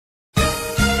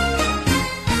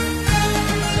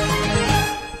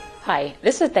Hi,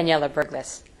 this is Daniela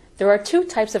Burglas. There are two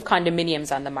types of condominiums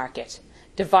on the market,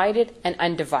 divided and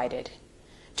undivided.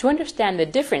 To understand the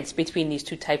difference between these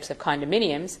two types of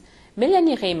condominiums,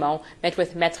 Mélanie Raymond met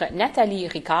with Maître Nathalie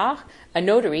Ricard, a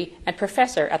notary and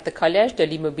professor at the Collège de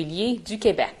l'Immobilier du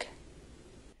Québec.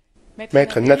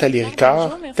 Maître Nathalie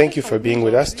Ricard, thank you for being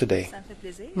with us today.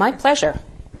 My pleasure.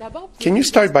 Can you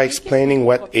start by explaining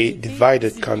what a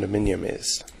divided condominium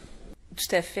is?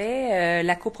 Tout à fait.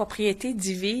 La copropriété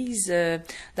divise.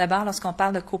 D'abord, lorsqu'on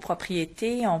parle de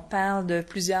copropriété, on parle de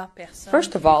plusieurs personnes.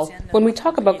 First of all, when we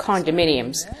talk about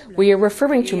condominiums, we are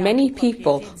referring to many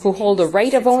people who hold a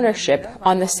right of ownership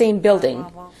on the same building.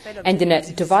 And in a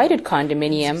divided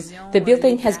condominium, the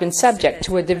building has been subject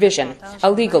to a division,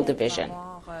 a legal division.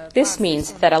 This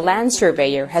means that a land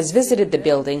surveyor has visited the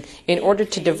building in order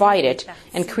to divide it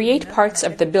and create parts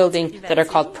of the building that are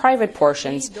called private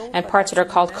portions and parts that are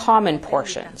called common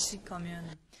portions.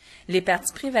 Les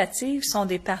parties privatives sont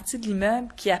des parties de l'immeuble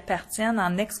qui appartiennent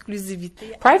en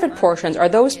exclusivité. Private portions are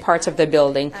those parts of the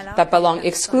building that belong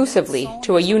exclusively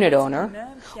to a unit owner,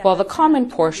 while the common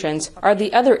portions are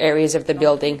the other areas of the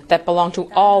building that belong to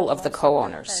all of the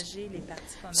co-owners.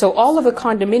 So all of the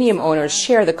condominium owners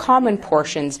share the common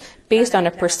portions based on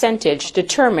a percentage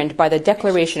determined by the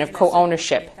declaration of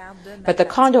co-ownership, but the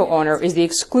condo owner is the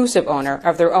exclusive owner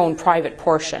of their own private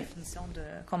portion.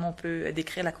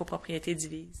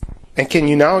 And can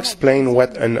you now explain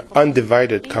what an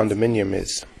undivided condominium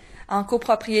is? En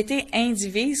copropriété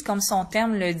indivise, comme son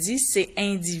terme le dit, c'est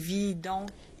indivis, donc.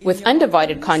 With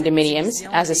undivided condominiums,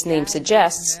 as its name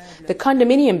suggests, the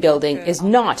condominium building is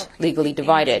not legally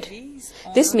divided.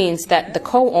 This means that the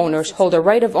co-owners hold a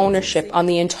right of ownership on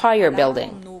the entire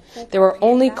building. There are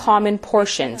only common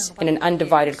portions in an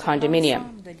undivided condominium.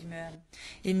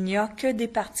 Il n'y a que des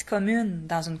parties communes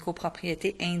dans une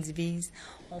copropriété indivise.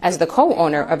 As the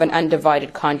co-owner of an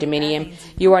undivided condominium,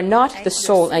 you are not the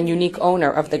sole and unique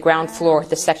owner of the ground floor,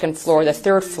 the second floor, the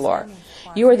third floor.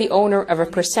 You are the owner of a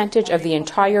percentage of the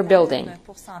entire building.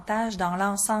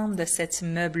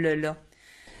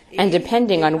 And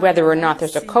depending on whether or not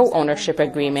there's a co-ownership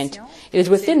agreement, it is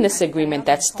within this agreement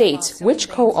that states which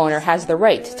co-owner has the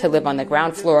right to live on the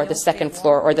ground floor, the second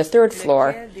floor, or the third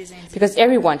floor, because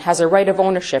everyone has a right of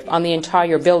ownership on the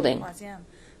entire building.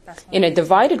 In a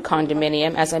divided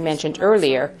condominium, as I mentioned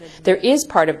earlier, there is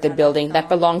part of the building that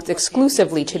belongs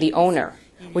exclusively to the owner,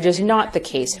 which is not the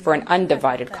case for an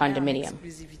undivided condominium.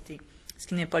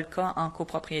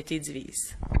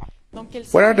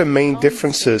 What are the main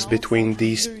differences between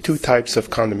these two types of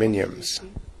condominiums?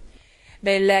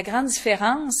 La grande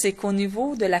différence, c'est qu'au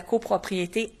niveau de la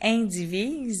copropriété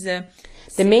indivise,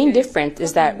 the main difference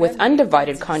is that with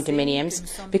undivided condominiums,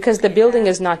 because the building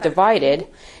is not divided,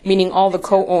 meaning all the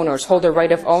co-owners hold a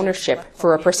right of ownership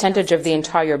for a percentage of the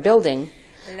entire building,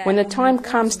 when the time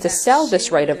comes to sell this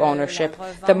right of ownership,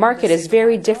 the market is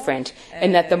very different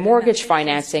in that the mortgage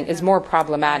financing is more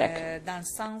problematic. Dans le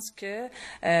sens que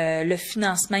le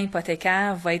financement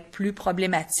hypothécaire va être plus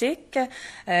problématique.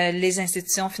 Les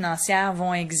institutions financières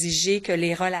vont exiger que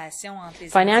les relations entre les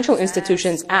Financial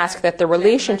institutions ask that the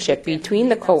relationship between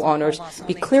the co-owners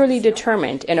be clearly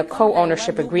determined in a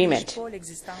co-ownership agreement.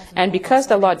 And because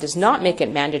the law does not make it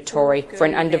mandatory for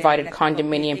an undivided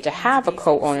condominium to have a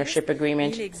co-ownership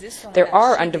agreement, there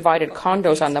are undivided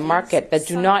condos on the market that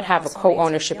do not have a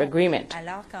co-ownership agreement.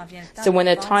 So when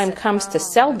the time comes to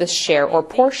sell this share or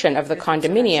portion of the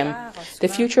condominium, the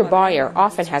future buyer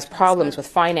often has problems with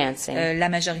financing. La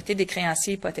majorité des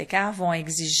créanciers hypothécaires vont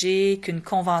exiger qu'une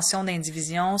convention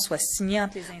d'indivision soit signée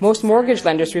entre les individus. Most mortgage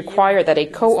lenders require that a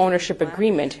co-ownership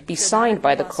agreement be signed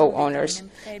by the co-owners,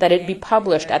 that it be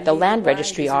published at the land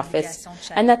registry office,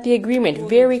 and that the agreement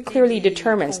very clearly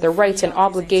determines the rights and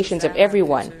obligations of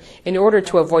everyone in order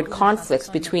to avoid conflicts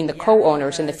between the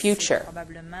co-owners in the future.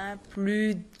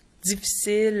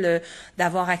 Difficile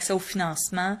d'avoir accès au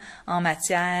financement en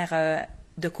matière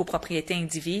de copropriété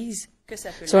indivise.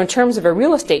 So in terms of a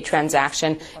real estate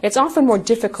transaction, it's often more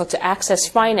difficult to access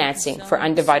financing for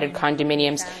undivided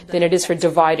condominiums than it is for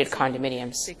divided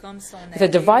condominiums. With a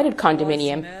divided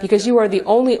condominium, because you are the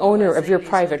only owner of your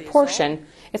private portion,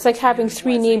 it's like having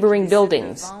three neighboring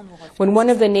buildings. When one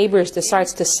of the neighbors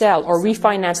decides to sell or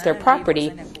refinance their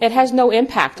property, it has no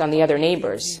impact on the other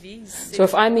neighbors. So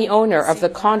if I'm the owner of the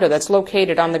condo that's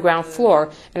located on the ground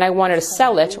floor and I wanted to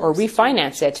sell it or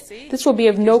refinance it, this will be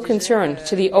of no concern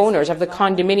to the owners of the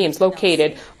condominiums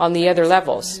located on the other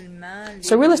levels.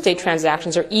 So real estate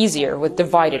transactions are easier with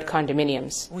divided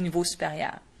condominiums. Au niveau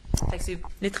supérieur.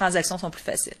 Les transactions sont plus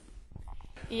faciles.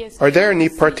 Are there any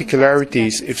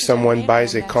particularities if someone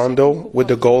buys a condo with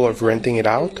the goal of renting it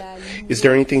out? Is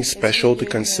there anything special to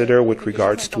consider with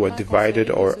regards to a divided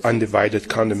or undivided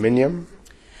condominium?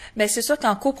 Mais c'est sûr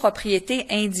qu'en copropriété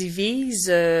indivise,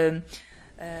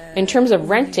 in terms of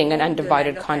renting an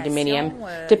undivided condominium,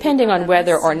 depending on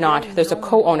whether or not there's a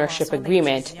co-ownership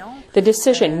agreement, the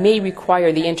decision may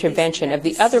require the intervention of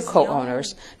the other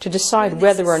co-owners to decide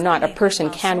whether or not a person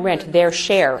can rent their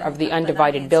share of the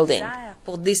undivided building.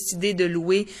 Pour décider de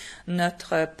louer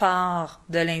notre part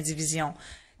de l'indivision.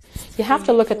 You have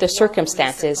to look at the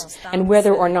circumstances and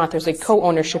whether or not there's a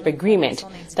co-ownership agreement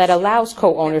that allows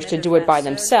co-owners to do it by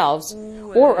themselves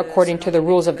or according to the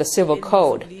rules of the Civil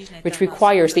Code, which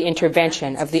requires the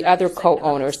intervention of the other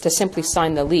co-owners to simply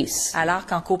sign the lease. Alors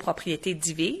qu'en copropriété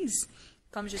divise,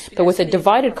 But with a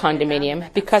divided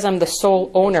condominium, because I'm the sole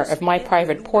owner of my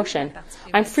private portion,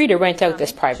 I'm free to rent out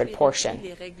this private portion.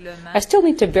 I still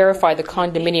need to verify the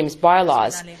condominium's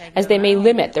bylaws, as they may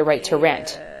limit the right to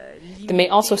rent. They may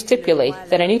also stipulate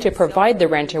that I need to provide the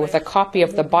renter with a copy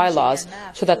of the bylaws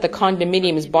so that the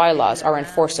condominium's bylaws are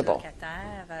enforceable.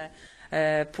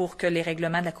 Pour que les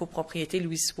règlements de la copropriété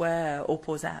lui soient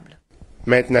opposables.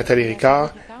 Maître Nathalie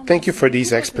Ricard, thank you for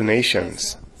these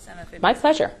explanations. My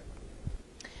pleasure.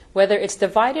 Whether it's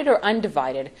divided or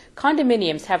undivided,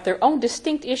 condominiums have their own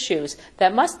distinct issues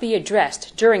that must be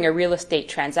addressed during a real estate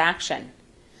transaction.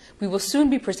 We will soon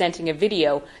be presenting a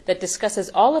video that discusses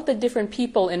all of the different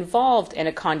people involved in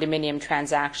a condominium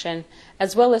transaction,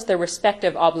 as well as their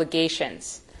respective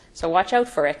obligations. So watch out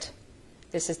for it.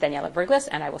 This is Daniela Burgles,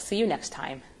 and I will see you next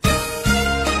time.